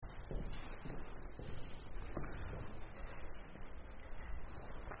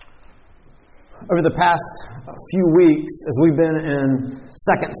Over the past few weeks, as we've been in 2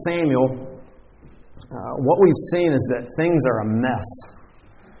 Samuel, what we've seen is that things are a mess.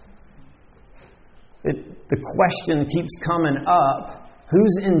 The question keeps coming up,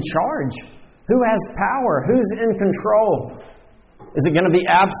 who's in charge? Who has power? Who's in control? Is it going to be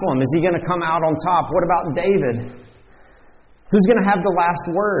Absalom? Is he going to come out on top? What about David? Who's going to have the last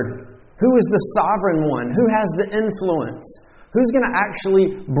word? Who is the sovereign one? Who has the influence? Who's going to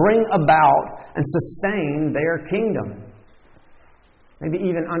actually bring about and sustain their kingdom? Maybe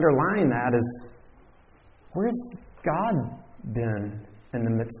even underlying that is, where's God been in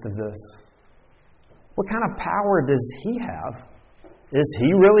the midst of this? What kind of power does He have? Is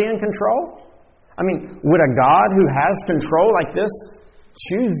He really in control? I mean, would a God who has control like this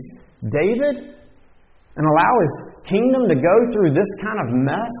choose David and allow His kingdom to go through this kind of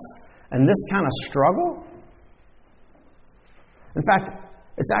mess and this kind of struggle? In fact,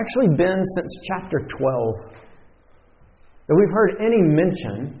 it's actually been since chapter 12 that we've heard any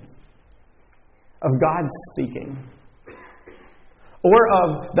mention of God speaking, or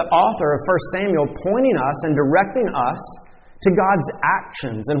of the author of 1 Samuel pointing us and directing us to God's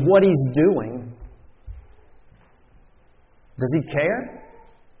actions and what He's doing. Does He care?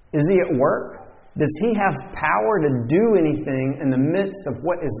 Is He at work? Does He have power to do anything in the midst of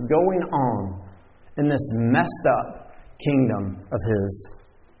what is going on in this messed up kingdom of His?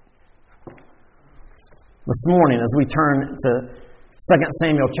 This morning, as we turn to 2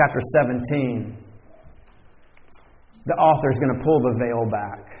 Samuel chapter 17, the author is going to pull the veil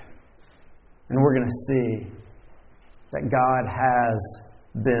back, and we're going to see that God has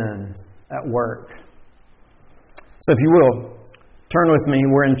been at work. So if you will, turn with me.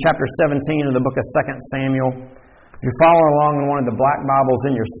 We're in chapter 17 of the book of 2 Samuel. If you're following along in one of the black Bibles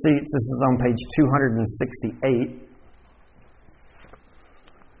in your seats, this is on page 268.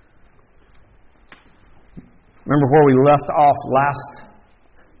 Remember where we left off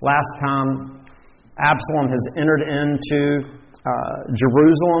last time? Absalom has entered into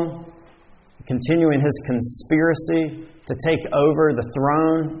Jerusalem, continuing his conspiracy to take over the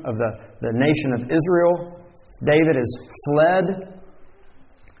throne of the nation of Israel. David has fled,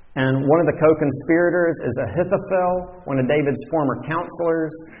 and one of the co-conspirators is Ahithophel, one of David's former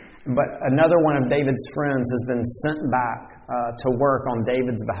counselors, but another one of David's friends has been sent back to work on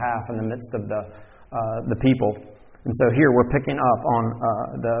David's behalf in the midst of the people. And so here we're picking up on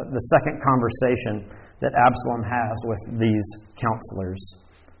the second conversation that Absalom has with these counselors.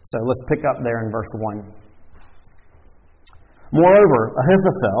 So let's pick up there in verse 1. Moreover,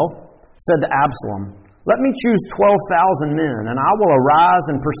 Ahithophel said to Absalom, "Let me choose 12,000 men, and I will arise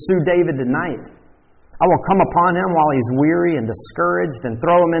and pursue David tonight. I will come upon him while he's weary and discouraged and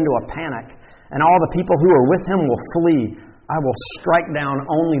throw him into a panic, and all the people who are with him will flee. I will strike down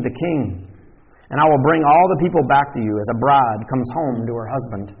only the king. And I will bring all the people back to you as a bride comes home to her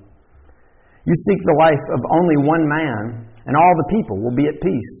husband. You seek the life of only one man, and all the people will be at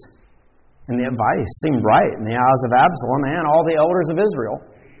peace." And the advice seemed right in the eyes of Absalom and all the elders of Israel.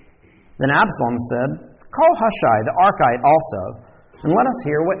 Then Absalom said, "Call Hushai the Archite also, and let us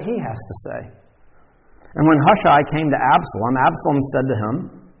hear what he has to say." And when Hushai came to Absalom, Absalom said to him,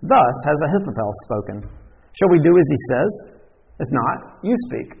 "Thus has Ahithophel spoken. Shall we do as he says? If not, you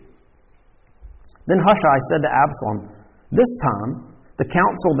speak." Then Hushai said to Absalom, "This time, the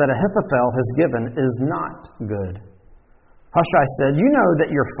counsel that Ahithophel has given is not good." Hushai said, "You know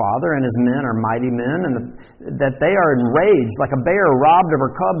that your father and his men are mighty men, and that they are enraged like a bear robbed of her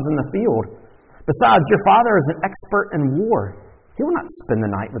cubs in the field. Besides, your father is an expert in war. He will not spend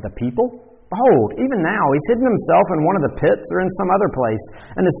the night with the people. Behold, even now he's hidden himself in one of the pits or in some other place.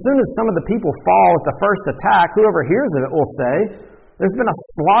 And as soon as some of the people fall at the first attack, whoever hears of it will say, 'There's been a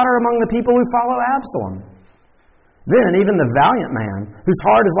slaughter among the people who follow Absalom.' Then even the valiant man, whose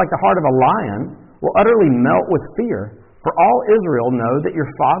heart is like the heart of a lion, will utterly melt with fear. For all Israel know that your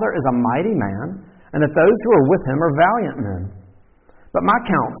father is a mighty man, and that those who are with him are valiant men. But my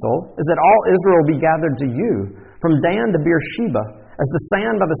counsel is that all Israel be gathered to you, from Dan to Beersheba, as the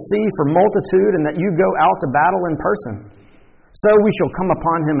sand by the sea for multitude, and that you go out to battle in person. So we shall come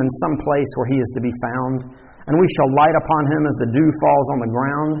upon him in some place where he is to be found, and we shall light upon him as the dew falls on the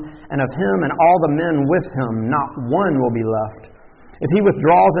ground, and of him and all the men with him not one will be left. If he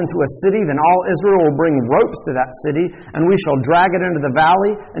withdraws into a city, then all Israel will bring ropes to that city, and we shall drag it into the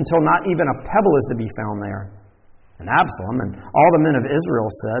valley until not even a pebble is to be found there." And Absalom and all the men of Israel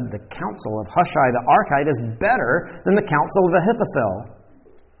said, "The counsel of Hushai the Archite is better than the counsel of Ahithophel."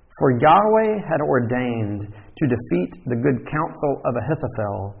 For Yahweh had ordained to defeat the good counsel of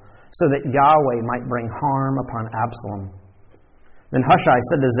Ahithophel, so that Yahweh might bring harm upon Absalom. Then Hushai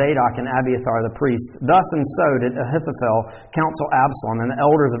said to Zadok and Abiathar the priest, Thus and so did Ahithophel counsel Absalom and the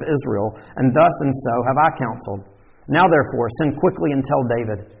elders of Israel, and thus and so have I counseled. Now therefore send quickly and tell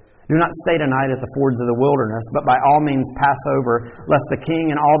David, Do not stay tonight at the fords of the wilderness, but by all means pass over, lest the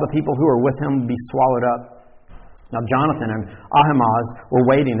king and all the people who are with him be swallowed up. Now Jonathan and Ahimaaz were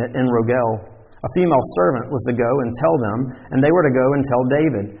waiting at En-Rogel. A female servant was to go and tell them, and they were to go and tell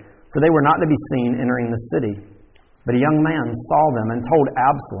David, for they were not to be seen entering the city. But a young man saw them and told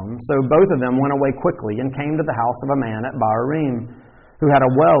Absalom, so both of them went away quickly and came to the house of a man at Bahurim, who had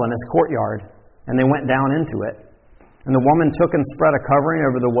a well in his courtyard, and they went down into it. And the woman took and spread a covering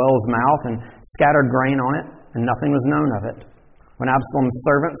over the well's mouth and scattered grain on it, and nothing was known of it. When Absalom's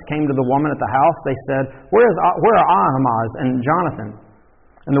servants came to the woman at the house, they said, Where are Ahimaaz and Jonathan?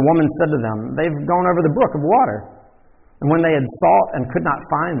 And the woman said to them, They've gone over the brook of water. And when they had sought and could not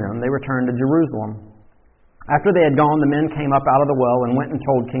find them, they returned to Jerusalem. After they had gone, the men came up out of the well and went and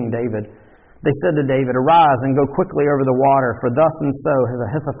told King David. They said to David, Arise and go quickly over the water, for thus and so has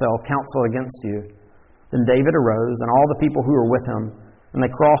Ahithophel counseled against you. Then David arose, and all the people who were with him, and they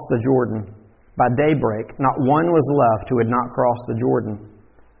crossed the Jordan. By daybreak, not one was left who had not crossed the Jordan.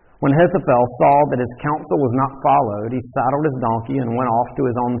 When Ahithophel saw that his counsel was not followed, he saddled his donkey and went off to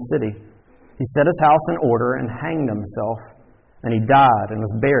his own city. He set his house in order and hanged himself, and he died and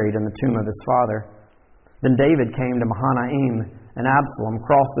was buried in the tomb of his father. Then David came to Mahanaim, and Absalom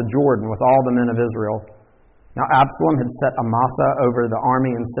crossed the Jordan with all the men of Israel. Now Absalom had set Amasa over the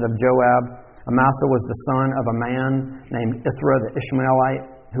army instead of Joab. Amasa was the son of a man named Ithra the Ishmaelite,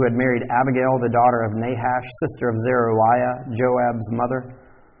 who had married Abigail, the daughter of Nahash, sister of Zeruiah, Joab's mother.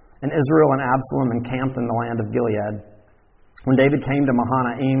 And Israel and Absalom encamped in the land of Gilead. When David came to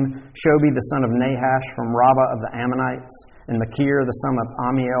Mahanaim, Shobi the son of Nahash from Rabbah of the Ammonites, and Machir the son of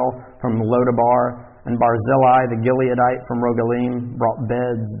Amiel from Lodabar, and Barzillai the Gileadite from Rogelim brought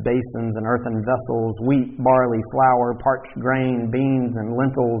beds, basins, and earthen vessels, wheat, barley, flour, parched grain, beans, and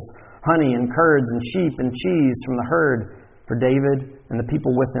lentils, honey, and curds, and sheep, and cheese from the herd for David and the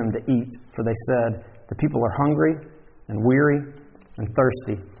people with him to eat. For they said, The people are hungry and weary and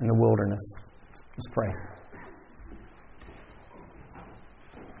thirsty in the wilderness. Let's pray.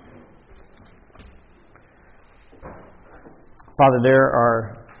 Father, there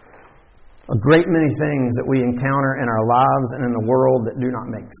are a great many things that we encounter in our lives and in the world that do not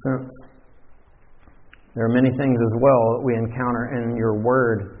make sense. There are many things as well that we encounter in your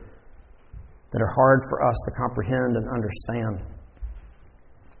word that are hard for us to comprehend and understand.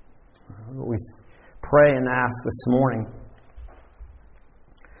 We pray and ask this morning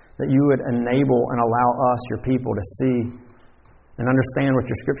that you would enable and allow us, your people, to see and understand what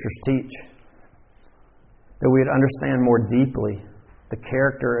your scriptures teach. That we would understand more deeply the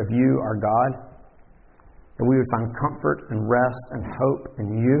character of you, our God. That we would find comfort and rest and hope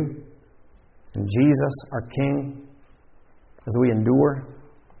in you, in Jesus, our King, as we endure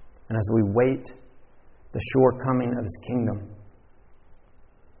and as we wait the sure coming of His kingdom.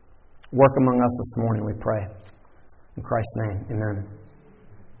 Work among us this morning, we pray. In Christ's name, amen.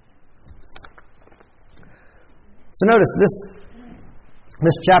 So notice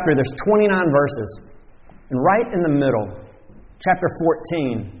this chapter, there's 29 verses. And right in the middle, chapter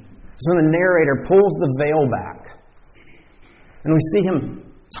 14, is when the narrator pulls the veil back. And we see him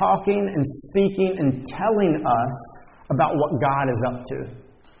talking and speaking and telling us about what God is up to.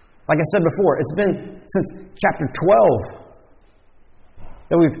 Like I said before, it's been since chapter 12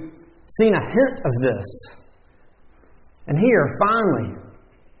 that we've seen a hint of this. And here, finally,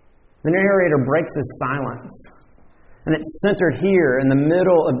 the narrator breaks his silence. And it's centered here in the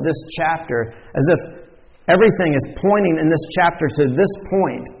middle of this chapter, as if everything is pointing in this chapter to this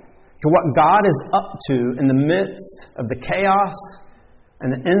point, to what God is up to in the midst of the chaos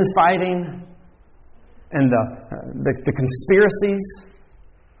and the infighting and the conspiracies.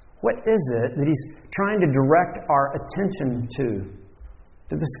 What is it that He's trying to direct our attention to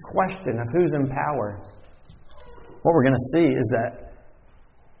this question of who's in power? What we're going to see is that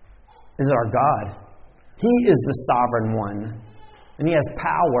is our God. He is the sovereign one, and He has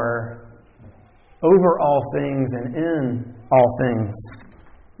power over all things and in all things.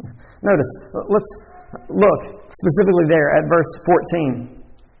 Notice, let's look specifically there at verse 14.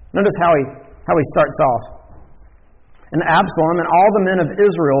 Notice how he starts off. And Absalom and all the men of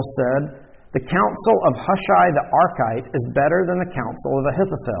Israel said, The counsel of Hushai the Archite is better than the counsel of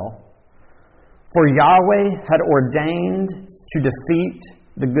Ahithophel. For Yahweh had ordained to defeat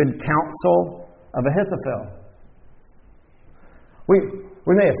the good counsel of Ahithophel.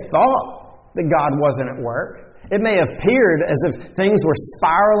 We may have thought that God wasn't at work. It may have appeared as if things were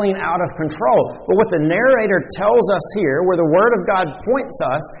spiraling out of control. But what the narrator tells us here, where the Word of God points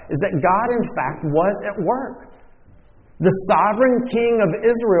us, is that God, in fact, was at work. The sovereign king of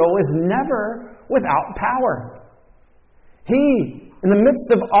Israel is never without power. He, in the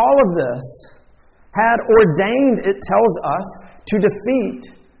midst of all of this, had ordained, it tells us, to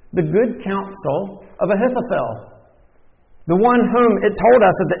defeat the good counsel of Ahithophel. The one whom it told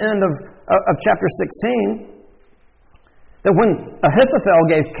us at the end of chapter 16, that when Ahithophel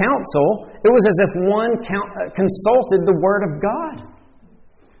gave counsel, it was as if one consulted the Word of God.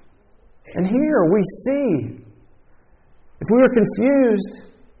 And here we see, if we were confused,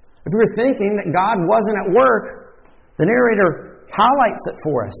 if we were thinking that God wasn't at work, the narrator highlights it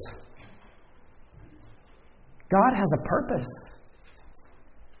for us. God has a purpose.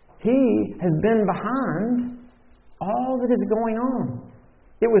 He has been behind all that is going on.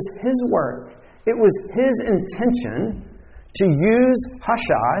 It was His work. It was His intention to use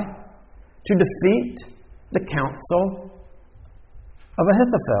Hushai to defeat the counsel of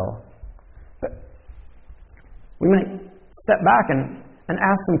Ahithophel. But we might step back and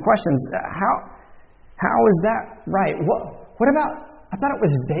ask some questions. How is that right? What about, I thought it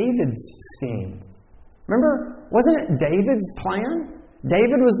was David's scheme. Remember, wasn't it David's plan?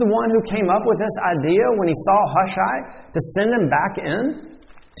 David was the one who came up with this idea when he saw Hushai to send him back in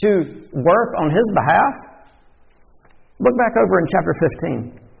to work on his behalf. Look back over in chapter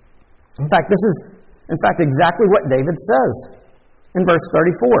 15. In fact, this is exactly what David says in verse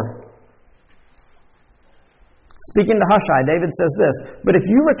 34. Speaking to Hushai, David says this, "But if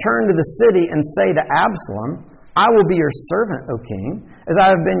you return to the city and say to Absalom, I will be your servant, O king, as I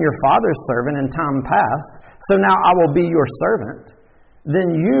have been your father's servant in time past, so now I will be your servant,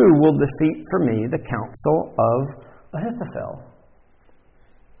 then you will defeat for me the counsel of Ahithophel."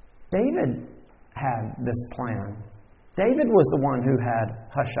 David had this plan. David was the one who had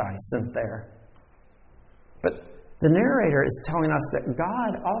Hushai sent there. But the narrator is telling us that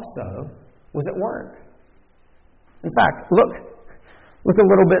God also was at work. In fact, look a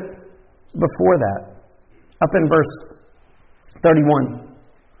little bit before that, up in verse 31.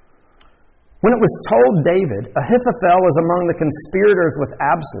 When it was told David, Ahithophel was among the conspirators with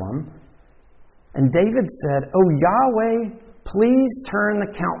Absalom, and David said, "O Yahweh, please turn the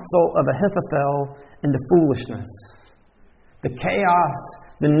counsel of Ahithophel into foolishness." The chaos,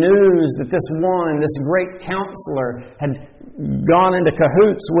 the news that this great counselor, had gone into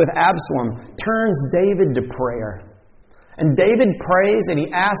cahoots with Absalom, turns David to prayer. And David prays and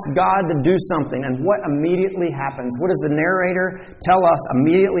he asks God to do something. And what immediately happens? What does the narrator tell us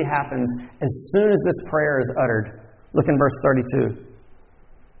immediately happens as soon as this prayer is uttered? Look in verse 32.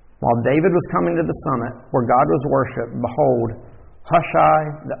 While David was coming to the summit where God was worshipped, behold,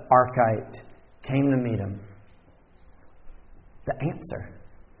 Hushai the Archite came to meet him. The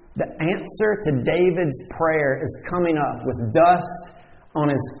answer to David's prayer is coming up with dust on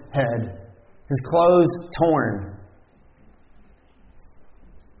his head, his clothes torn.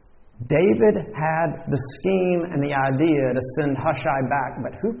 David had the scheme and the idea to send Hushai back,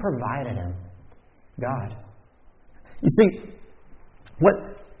 but who provided him? God. You see, what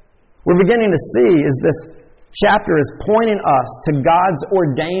we're beginning to see is this chapter is pointing us to God's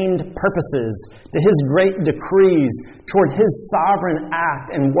ordained purposes, to His great decrees, toward His sovereign act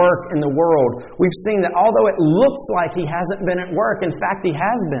and work in the world. We've seen that although it looks like He hasn't been at work, in fact He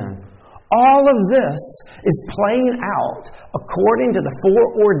has been. All of this is playing out according to the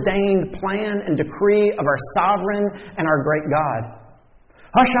foreordained plan and decree of our sovereign and our great God.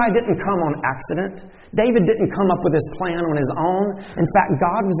 Hushai didn't come on accident. David didn't come up with this plan on his own. In fact,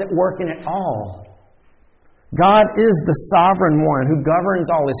 God was at work in it all. God is the sovereign one who governs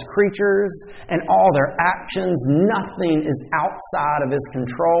all His creatures and all their actions. Nothing is outside of His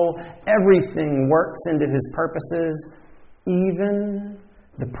control. Everything works into His purposes, even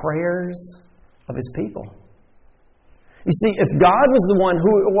the prayers of His people. You see, if God was the one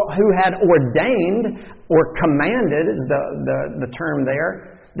who had ordained or commanded, is the term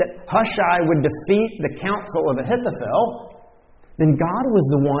there, that Hushai would defeat the counsel of Ahithophel, then God was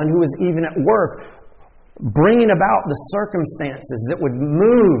the one who was even at work bringing about the circumstances that would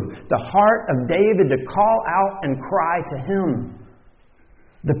move the heart of David to call out and cry to Him.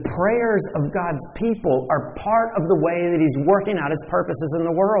 The prayers of God's people are part of the way that He's working out His purposes in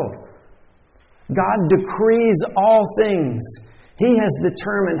the world. God decrees all things. He has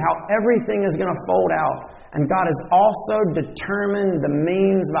determined how everything is going to fold out. And God has also determined the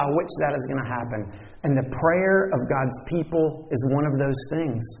means by which that is going to happen. And the prayer of God's people is one of those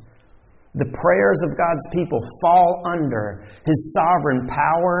things. The prayers of God's people fall under His sovereign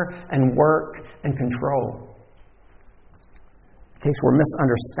power and work and control. in case we're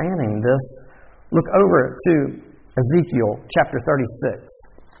misunderstanding this, look over to Ezekiel chapter 36.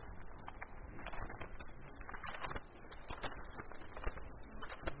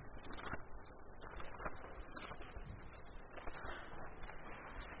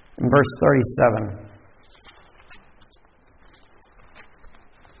 In verse 37.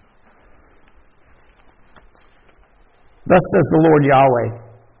 Thus says the Lord Yahweh,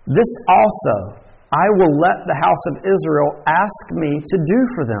 this also I will let the house of Israel ask me to do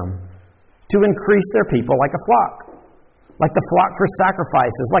for them, to increase their people like a flock, like the flock for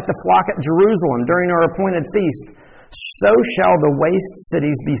sacrifices, like the flock at Jerusalem during our appointed feast. So shall the waste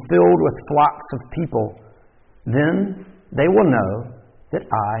cities be filled with flocks of people. Then they will know that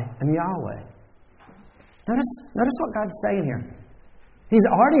I am Yahweh. Notice what God's saying here. He's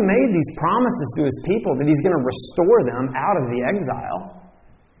already made these promises to His people that He's going to restore them out of the exile.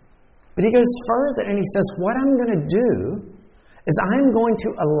 But He goes further and He says, what I'm going to do is I'm going to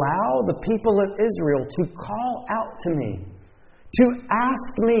allow the people of Israel to call out to me, to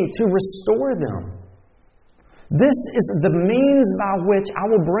ask me to restore them. This is the means by which I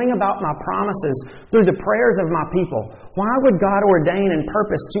will bring about my promises through the prayers of my people. Why would God ordain and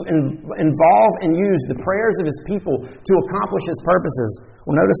purpose to involve and use the prayers of His people to accomplish His purposes?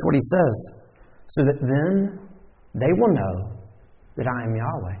 Well, notice what He says. So that then they will know that I am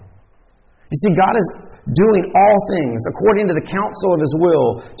Yahweh. You see, God is doing all things according to the counsel of His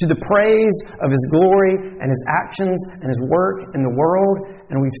will, to the praise of His glory and His actions and His work in the world.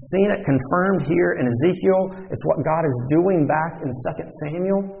 And we've seen it confirmed here in Ezekiel. It's what God is doing back in 2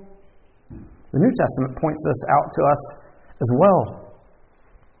 Samuel. The New Testament points this out to us as well.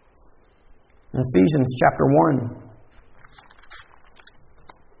 In Ephesians chapter 1,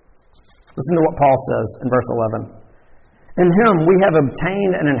 listen to what Paul says in verse 11. In Him we have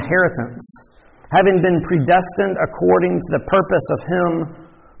obtained an inheritance, having been predestined according to the purpose of Him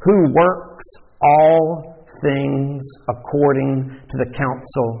who works all things according to the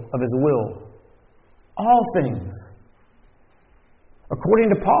counsel of His will. All things. According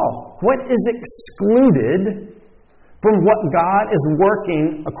to Paul, what is excluded from what God is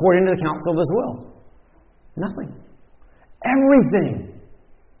working according to the counsel of His will? Nothing. Everything.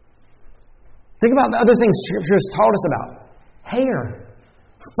 Think about the other things Scripture has taught us about. Hair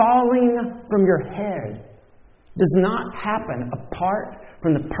falling from your head does not happen apart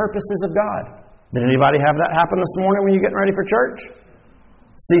from the purposes of God. Did anybody have that happen this morning when you're getting ready for church?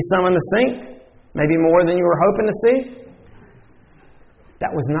 See some in the sink? Maybe more than you were hoping to see?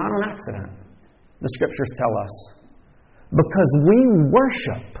 That was not an accident, the Scriptures tell us. Because we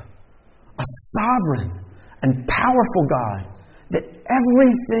worship a sovereign and powerful God, that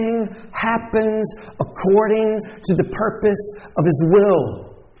everything happens according to the purpose of His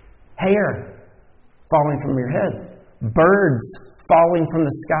will. Hair falling from your head, birds falling from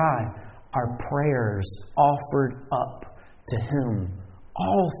the sky, our prayers offered up to Him.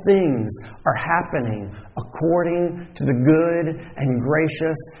 All things are happening according to the good and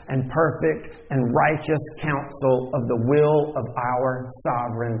gracious and perfect and righteous counsel of the will of our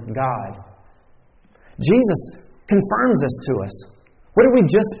sovereign God. Jesus confirms this to us. What did we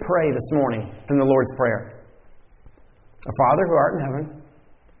just pray this morning from the Lord's Prayer? Our Father who art in heaven,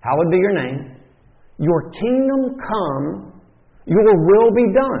 hallowed be your name. Your kingdom come, your will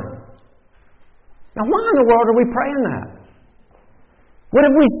be done. Now, why in the world are we praying that? What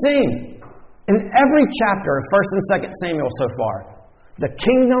have we seen in every chapter of 1 and 2 Samuel so far? The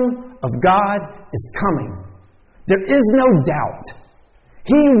kingdom of God is coming. There is no doubt.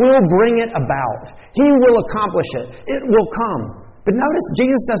 He will bring it about. He will accomplish it. It will come. But notice,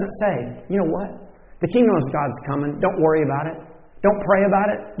 Jesus doesn't say, you know what? The kingdom of God's coming. Don't worry about it. Don't pray about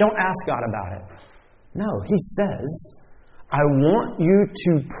it. Don't ask God about it. No, He says, I want you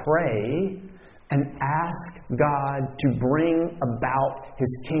to pray and ask God to bring about His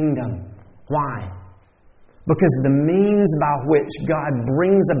kingdom. Why? Because the means by which God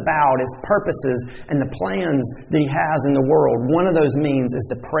brings about His purposes and the plans that He has in the world, one of those means is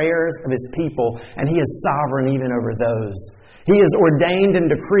the prayers of His people, and He is sovereign even over those. He has ordained and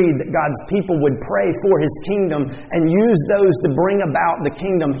decreed that God's people would pray for His kingdom and use those to bring about the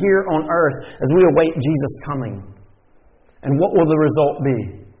kingdom here on earth as we await Jesus' coming. And what will the result be?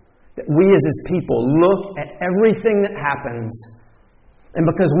 That we as His people look at everything that happens, and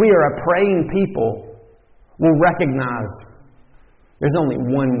because we are a praying people, we'll recognize there's only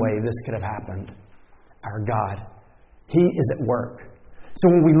one way this could have happened. Our God. He is at work. So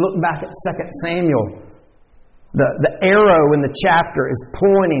when we look back at 2 Samuel, The arrow in the chapter is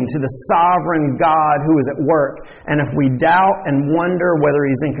pointing to the sovereign God who is at work. And if we doubt and wonder whether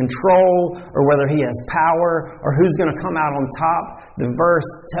He's in control or whether He has power or who's going to come out on top, the verse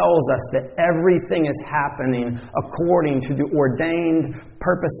tells us that everything is happening according to the ordained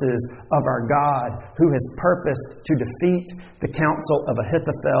purposes of our God, who has purposed to defeat the counsel of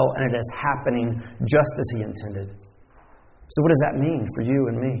Ahithophel, and it is happening just as He intended. So what does that mean for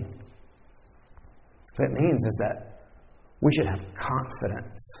you and me? What it means is that we should have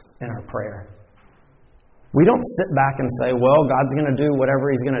confidence in our prayer. We don't sit back and say, well, God's going to do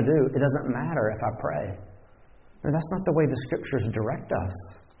whatever He's going to do. It doesn't matter if I pray. No, that's not the way the Scriptures direct us.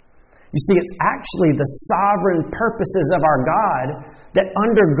 You see, it's actually the sovereign purposes of our God that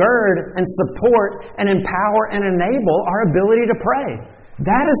undergird and support and empower and enable our ability to pray.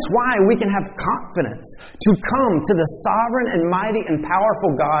 That is why we can have confidence to come to the sovereign and mighty and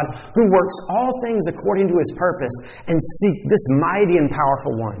powerful God who works all things according to His purpose and seek this mighty and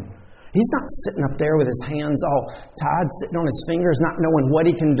powerful one. He's not sitting up there with His hands all tied, sitting on His fingers, not knowing what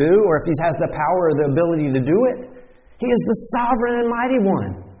He can do or if He has the power or the ability to do it. He is the sovereign and mighty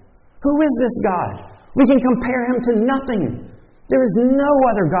one. Who is this God? We can compare Him to nothing. There is no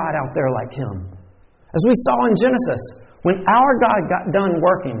other God out there like Him. As we saw in Genesis, when our God got done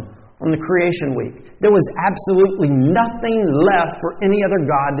working on the creation week, there was absolutely nothing left for any other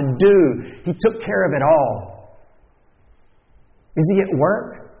God to do. He took care of it all. Is He at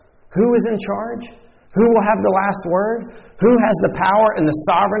work? Who is in charge? Who will have the last word? Who has the power and the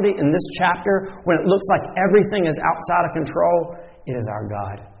sovereignty in this chapter when it looks like everything is outside of control? It is our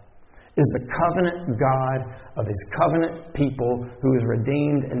God. It is the covenant God of His covenant people who has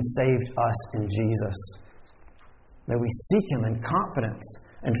redeemed and saved us in Jesus. May we seek Him in confidence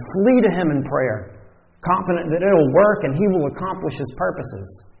and flee to Him in prayer, confident that it will work and He will accomplish His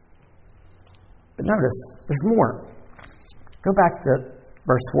purposes. But notice, there's more. Go back to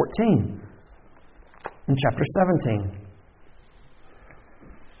verse 14 in chapter 17.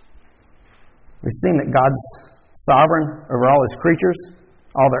 We've seen that God's sovereign over all His creatures,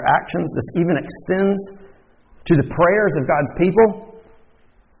 all their actions. This even extends to the prayers of God's people.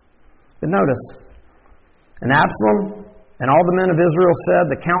 But notice, and Absalom and all the men of Israel said,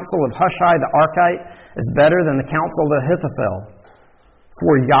 the counsel of Hushai the Archite is better than the counsel of Ahithophel.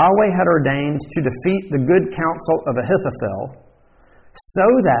 For Yahweh had ordained to defeat the good counsel of Ahithophel, so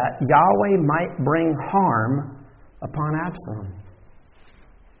that Yahweh might bring harm upon Absalom.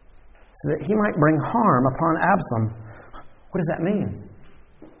 So that He might bring harm upon Absalom. What does that mean?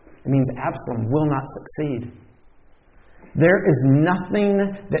 It means Absalom will not succeed. There is nothing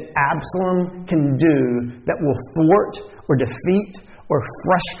that Absalom can do that will thwart or defeat or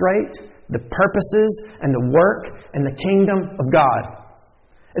frustrate the purposes and the work and the kingdom of God.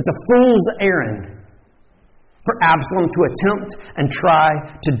 It's a fool's errand for Absalom to attempt and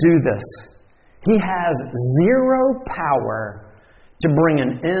try to do this. He has zero power to bring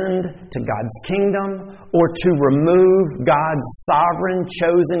an end to God's kingdom or to remove God's sovereign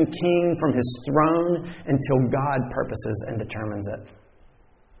chosen king from His throne until God purposes and determines it.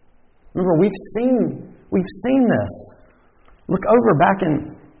 Remember, we've seen this. Look over back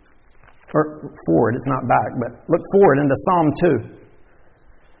or forward, it's not back, but look forward into Psalm 2.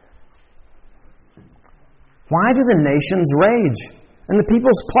 Why do the nations rage and the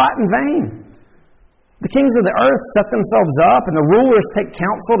peoples plot in vain? The kings of the earth set themselves up, and the rulers take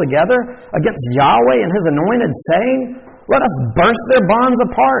counsel together against Yahweh and His anointed, saying, let us burst their bonds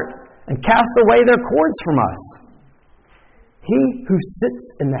apart and cast away their cords from us. He who sits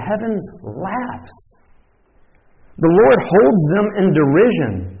in the heavens laughs. The Lord holds them in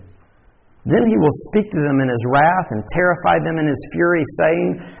derision. Then He will speak to them in His wrath and terrify them in His fury, saying,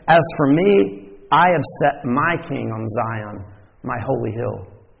 as for me, I have set my king on Zion, my holy hill.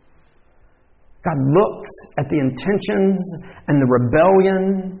 God looks at the intentions and the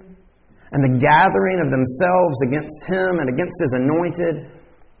rebellion and the gathering of themselves against Him and against His anointed,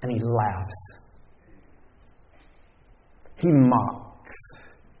 and He laughs. He mocks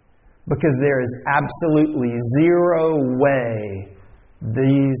because there is absolutely zero way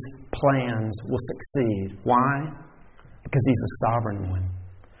these plans will succeed. Why? Because He's the sovereign one.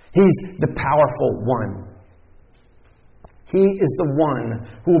 He's the powerful one. He is the one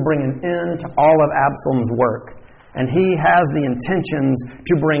who will bring an end to all of Absalom's work. And he has the intentions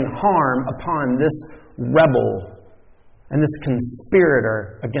to bring harm upon this rebel and this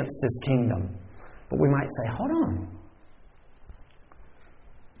conspirator against his kingdom. But we might say, hold on.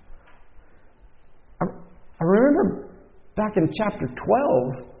 I remember back in chapter 12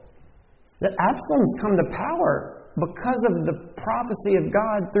 that Absalom's come to power because of the prophecy of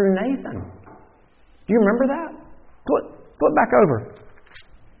God through Nathan. Do you remember that? Flip back over.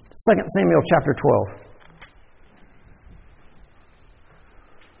 2 Samuel chapter 12.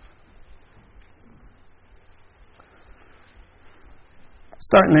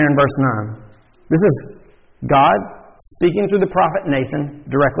 Starting there in verse 9. This is God speaking through the prophet Nathan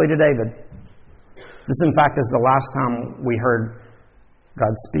directly to David. This, in fact, is the last time we heard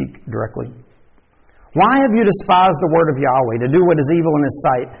God speak directly. Why have you despised the word of Yahweh to do what is evil in His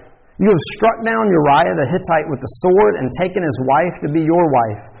sight? You have struck down Uriah the Hittite with the sword and taken his wife to be your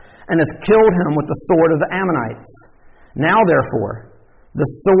wife, and have killed him with the sword of the Ammonites. Now, therefore, the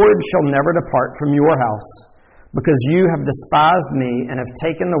sword shall never depart from your house, because you have despised me and have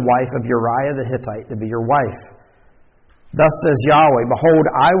taken the wife of Uriah the Hittite to be your wife. Thus says Yahweh, behold,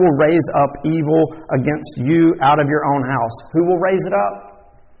 I will raise up evil against you out of your own house. Who will raise it up?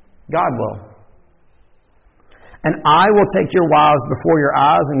 God will. And I will take your wives before your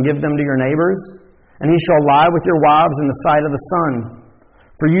eyes and give them to your neighbors, and he shall lie with your wives in the sight of the sun.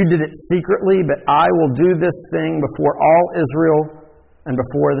 For you did it secretly, but I will do this thing before all Israel and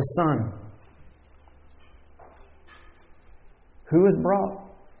before the sun. Who has brought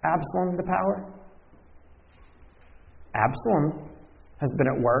Absalom to power? Absalom has been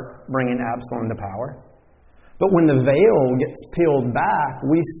at work bringing Absalom to power. But when the veil gets peeled back,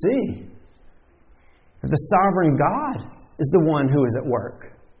 we see that the sovereign God is the one who is at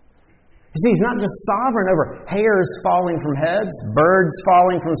work. You see, He's not just sovereign over hairs falling from heads, birds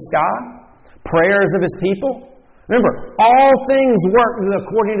falling from sky, prayers of His people. Remember, all things work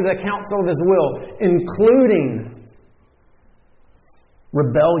according to the counsel of His will, including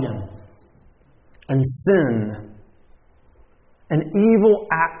rebellion and sin and evil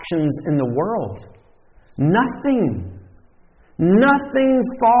actions in the world. Nothing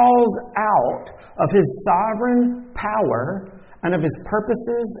falls out of His sovereign power and of His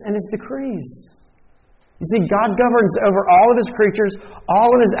purposes and His decrees. You see, God governs over all of His creatures, all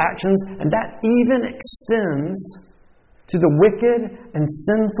of His actions, and that even extends to the wicked and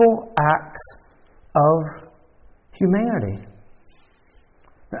sinful acts of humanity.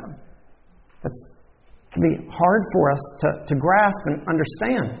 Now, that can be hard for us to grasp and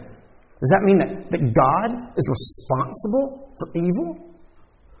understand. Does that mean that God is responsible for evil?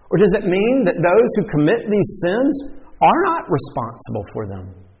 Or does it mean that those who commit these sins are not responsible for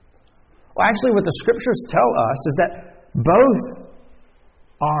them? Well, actually, what the Scriptures tell us is that both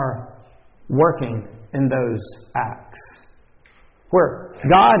are working in those acts. Where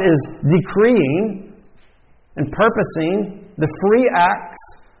God is decreeing and purposing the free acts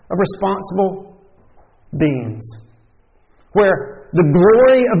of responsible beings. Where the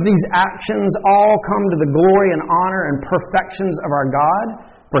glory of these actions all come to the glory and honor and perfections of our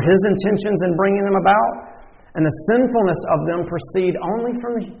God for His intentions in bringing them about, and the sinfulness of them proceed only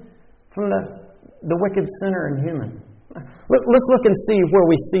from the wicked sinner and human. Let's look and see where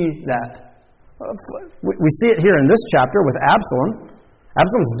we see that. We see it here in this chapter with Absalom.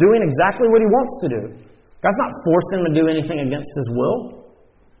 Absalom's doing exactly what he wants to do. God's not forcing him to do anything against his will.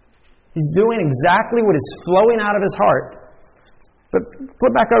 He's doing exactly what is flowing out of his heart. But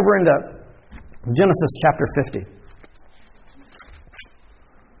flip back over into Genesis chapter 50.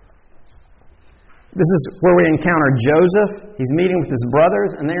 This is where we encounter Joseph. He's meeting with his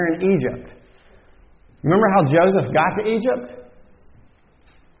brothers, and they're in Egypt. Remember how Joseph got to Egypt?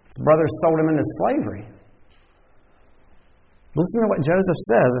 His brothers sold him into slavery. Listen to what Joseph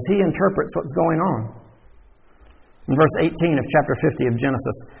says as he interprets what's going on. In verse 18 of chapter 50 of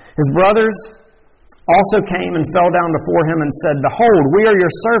Genesis, his brothers also came and fell down before him and said, "Behold, we are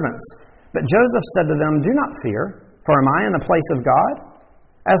your servants." But Joseph said to them, "Do not fear, for am I in the place of God?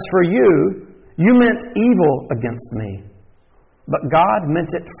 As for you, you meant evil against me, but God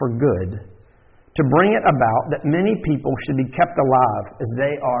meant it for good, to bring it about that many people should be kept alive as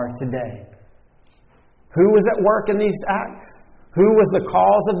they are today." Who was at work in these acts? Who was the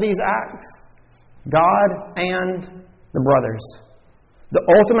cause of these acts? God and the brothers. The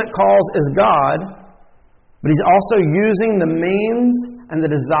ultimate cause is God, but He's also using the means and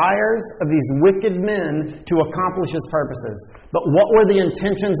the desires of these wicked men to accomplish His purposes. But what were the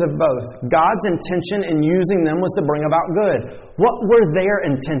intentions of both? God's intention in using them was to bring about good. What were their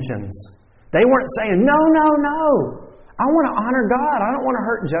intentions? They weren't saying, no, I want to honor God. I don't want to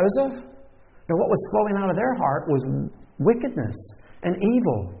hurt Joseph. No, what was flowing out of their heart was wickedness and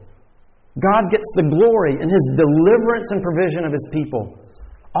evil. God gets the glory in His deliverance and provision of His people.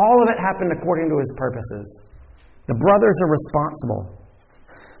 All of it happened according to His purposes. The brothers are responsible.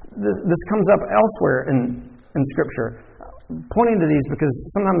 This comes up elsewhere in Scripture, pointing to these because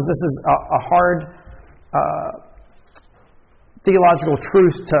sometimes this is a hard theological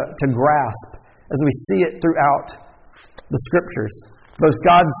truth to grasp as we see it throughout the Scriptures, both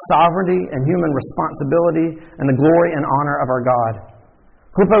God's sovereignty and human responsibility, and the glory and honor of our God.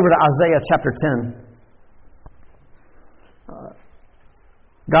 Flip over to Isaiah chapter 10.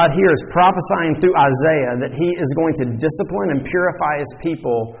 God here is prophesying through Isaiah that He is going to discipline and purify His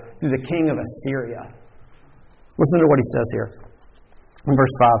people through the king of Assyria. Listen to what He says here in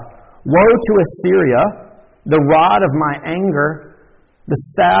verse 5. Woe to Assyria, the rod of my anger, the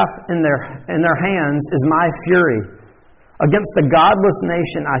staff in their hands is my fury. Against the godless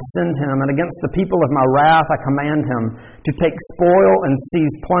nation I send him, and against the people of my wrath I command him to take spoil and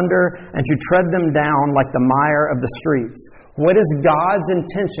seize plunder, and to tread them down like the mire of the streets. What is God's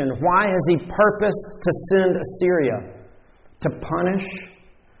intention? Why has He purposed to send Assyria? To punish,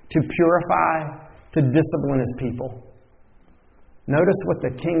 to purify, to discipline His people. Notice what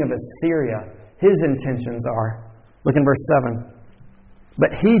the king of Assyria, his intentions are. Look in verse 7.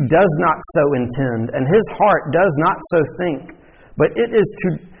 But he does not so intend, and his heart does not so think. But it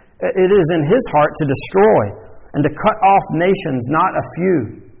is in his heart to destroy and to cut off nations, not a few.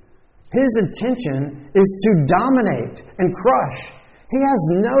 His intention is to dominate and crush. He has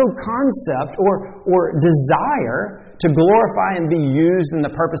no concept or desire to glorify and be used in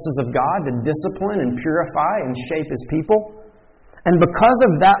the purposes of God to discipline and purify and shape His people. And because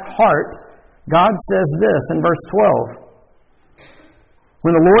of that heart, God says this in verse 12.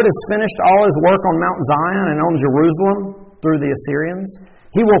 When the Lord has finished all His work on Mount Zion and on Jerusalem through the Assyrians,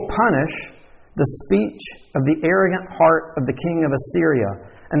 He will punish the speech of the arrogant heart of the king of Assyria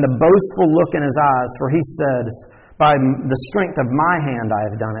and the boastful look in his eyes. For He says, by the strength of my hand I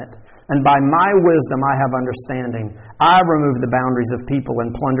have done it, and by my wisdom I have understanding. I remove the boundaries of people and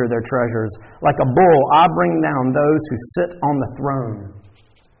plunder their treasures. Like a bull, I bring down those who sit on the throne.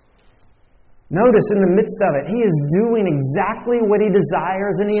 Notice in the midst of it, He is doing exactly what He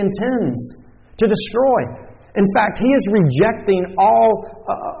desires and He intends to destroy. In fact, He is rejecting all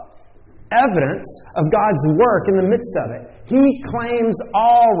evidence of God's work in the midst of it. He claims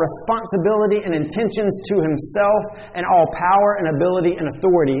all responsibility and intentions to Himself, and all power and ability and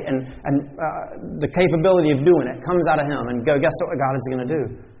authority and the capability of doing it comes out of Him. And guess what God is going to do?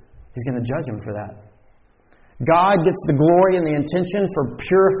 He's going to judge him for that. God gets the glory and the intention for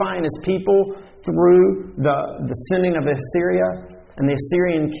purifying His people through the sending of Assyria, and the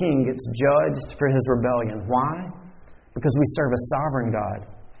Assyrian king gets judged for his rebellion. Why? Because we serve a sovereign God.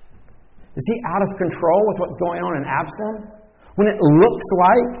 Is he out of control with what's going on in Absalom? When it looks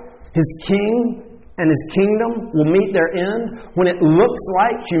like his king and his kingdom will meet their end, when it looks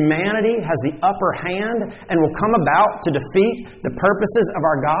like humanity has the upper hand and will come about to defeat the purposes of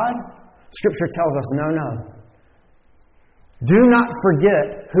our God, Scripture tells us, no. Do not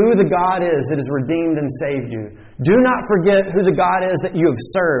forget who the God is that has redeemed and saved you. Do not forget who the God is that you have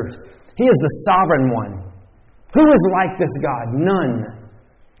served. He is the sovereign one. Who is like this God? None.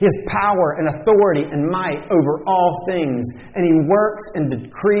 He has power and authority and might over all things. And He works and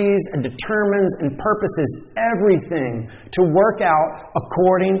decrees and determines and purposes everything to work out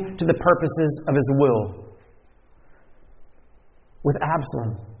according to the purposes of His will. With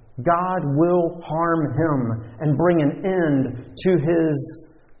Absalom, God will harm him and bring an end to his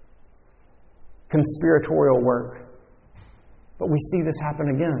conspiratorial work. But we see this happen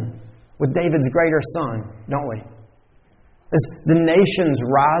again with David's greater son, don't we? As the nations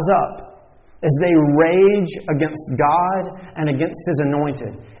rise up, as they rage against God and against His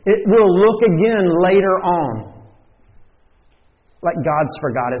anointed, it will look again later on like God's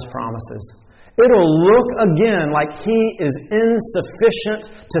forgot His promises. It'll look again like He is insufficient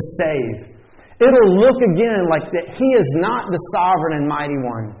to save. It'll look again like that He is not the sovereign and mighty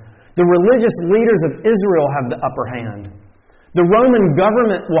one. The religious leaders of Israel have the upper hand. The Roman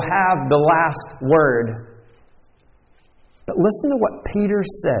government will have the last word. But listen to what Peter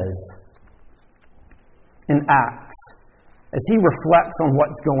says in Acts as he reflects on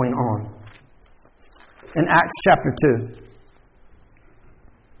what's going on. In Acts chapter 2.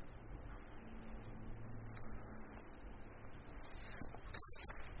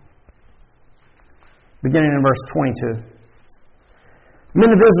 Beginning in verse 22. Men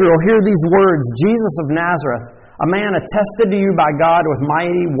of Israel, hear these words. Jesus of Nazareth, a man attested to you by God with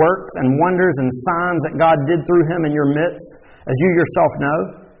mighty works and wonders and signs that God did through Him in your midst, as you yourself know.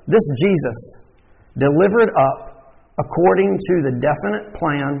 This Jesus, delivered up according to the definite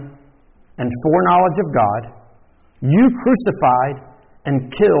plan and foreknowledge of God, you crucified and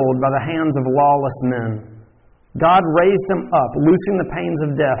killed by the hands of lawless men. God raised Him up, loosing the pains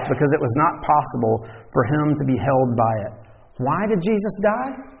of death, because it was not possible for Him to be held by it. Why did Jesus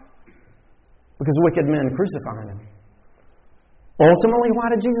die? Because wicked men crucified Him. Ultimately, why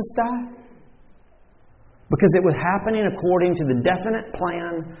did Jesus die? because it was happening according to the definite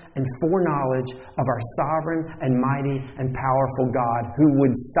plan and foreknowledge of our sovereign and mighty and powerful God, who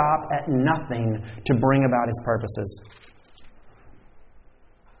would stop at nothing to bring about His purposes.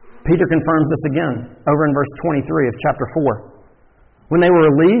 Peter confirms this again over in verse 23 of chapter 4. When they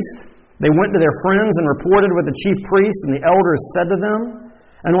were released, they went to their friends and reported what the chief priests and the elders said to them.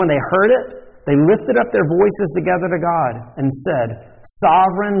 And when they heard it, they lifted up their voices together to God and said,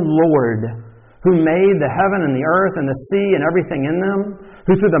 Sovereign Lord, who made the heaven and the earth and the sea and everything in them,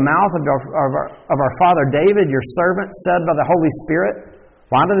 who through the mouth of our father David, your servant, said by the Holy Spirit,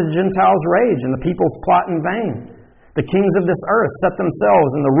 why do the Gentiles rage and the peoples plot in vain? The kings of this earth set themselves,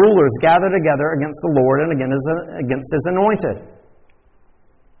 and the rulers gather together against the Lord and against His anointed.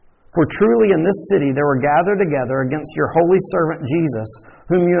 For truly in this city there were gathered together against your holy servant Jesus,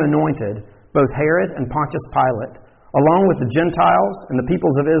 whom you anointed, both Herod and Pontius Pilate, along with the Gentiles and the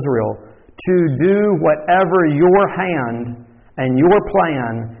peoples of Israel, to do whatever your hand and your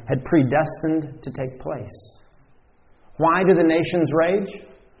plan had predestined to take place. Why do the nations rage?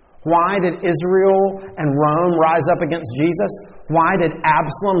 Why did Israel and Rome rise up against Jesus? Why did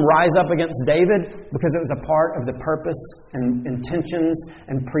Absalom rise up against David? Because it was a part of the purpose and intentions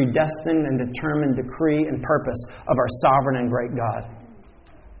and predestined and determined decree and purpose of our sovereign and great God.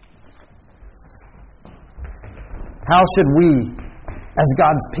 How should we, as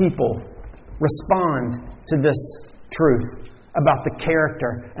God's people, respond to this truth about the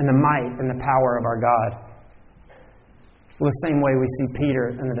character and the might and the power of our God? Well, the same way we see Peter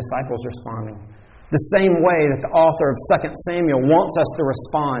and the disciples responding. The same way that the author of 2 Samuel wants us to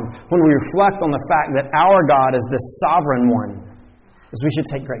respond when we reflect on the fact that our God is this sovereign one, is we should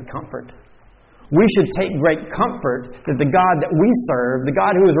take great comfort. We should take great comfort that the God that we serve, the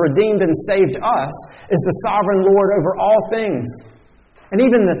God who has redeemed and saved us, is the sovereign Lord over all things. And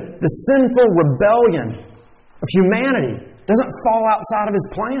even the sinful rebellion of humanity doesn't fall outside of His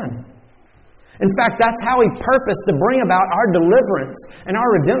plan. In fact, that's how He purposed to bring about our deliverance and our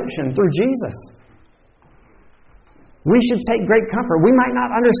redemption through Jesus. We should take great comfort. We might not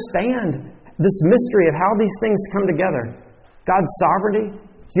understand this mystery of how these things come together. God's sovereignty,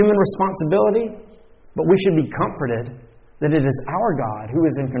 human responsibility, but we should be comforted that it is our God who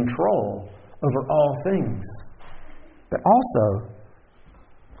is in control over all things. But also,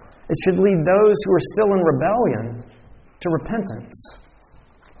 it should lead those who are still in rebellion to repentance.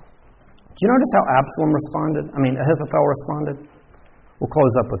 Do you notice how Ahithophel responded? We'll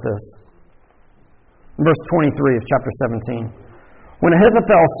close up with this. Verse 23 of chapter 17. When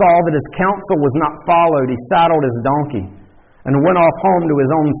Ahithophel saw that his counsel was not followed, he saddled his donkey and went off home to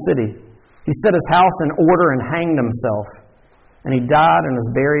his own city. He set his house in order and hanged himself. And he died and was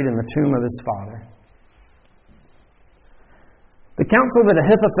buried in the tomb of his father. The counsel that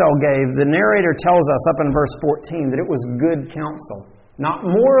Ahithophel gave, the narrator tells us up in verse 14 that it was good counsel. Not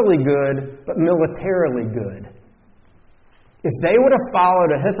morally good, but militarily good. If they would have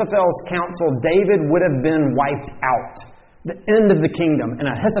followed Ahithophel's counsel, David would have been wiped out. The end of the kingdom. And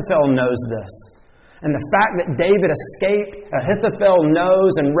Ahithophel knows this. And the fact that David escaped, Ahithophel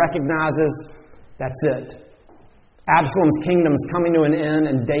knows and recognizes, that's it. Absalom's kingdom is coming to an end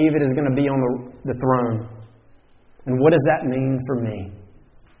and David is going to be on the throne. And what does that mean for me?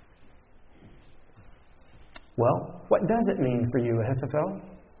 Well, what does it mean for you, Ahithophel?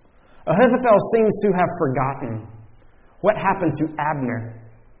 Ahithophel seems to have forgotten what happened to Abner.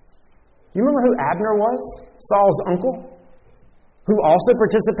 You remember who Abner was? Saul's uncle? Who also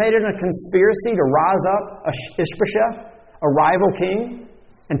participated in a conspiracy to rise up Ishbosheth, a rival king,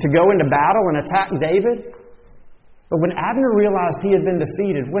 and to go into battle and attack David? But when Abner realized he had been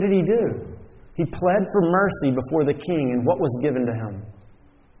defeated, what did he do? He pled for mercy before the king, and what was given to him?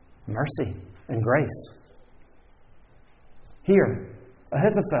 Mercy and grace. Here,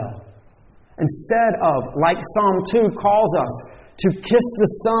 Ahithophel, instead of, like Psalm 2 calls us, to kiss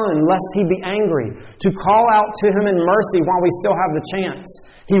the Son lest He be angry, to call out to Him in mercy while we still have the chance,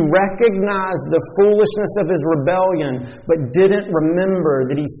 he recognized the foolishness of his rebellion, but didn't remember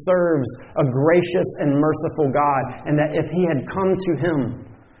that he serves a gracious and merciful God, and that if he had come to Him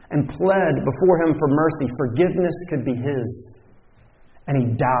and pled before Him for mercy, forgiveness could be his. And he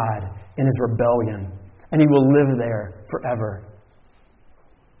died in his rebellion, and he will live there forever.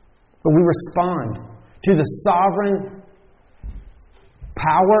 But we respond to the sovereign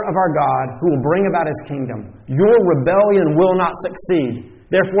power of our God who will bring about His kingdom. Your rebellion will not succeed.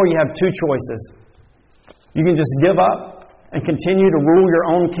 Therefore, you have two choices. You can just give up and continue to rule your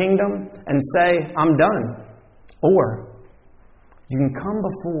own kingdom and say, I'm done. Or you can come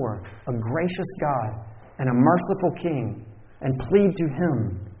before a gracious God and a merciful King and plead to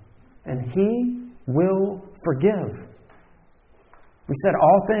Him. And He will forgive. We said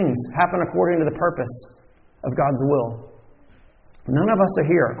all things happen according to the purpose of God's will. None of us are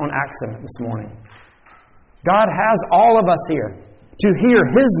here on accident this morning. God has all of us here to hear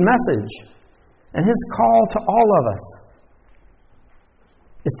His message, and His call to all of us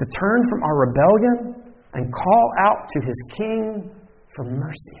is to turn from our rebellion and call out to His King for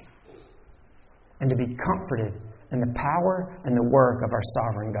mercy, and to be comforted in the power and the work of our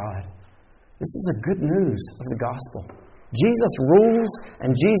sovereign God. This is the good news of the gospel. Jesus rules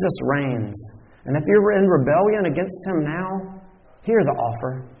and Jesus reigns. And if you're in rebellion against Him now, hear the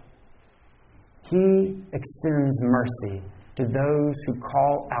offer. He extends mercy to those who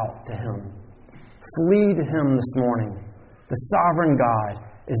call out to Him. Flee to Him this morning. The sovereign God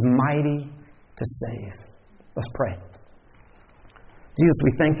is mighty to save. Let's pray. Jesus,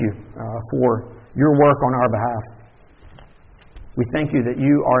 we thank You for Your work on our behalf. We thank You that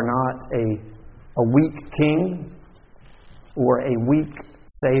You are not a weak king or a weak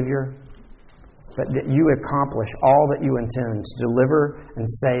Savior, but that You accomplish all that You intend to deliver and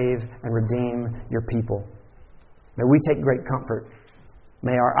save and redeem Your people. May we take great comfort.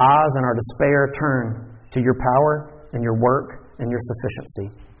 May our eyes and our despair turn to Your power and Your work and Your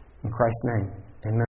sufficiency. In Christ's name, amen.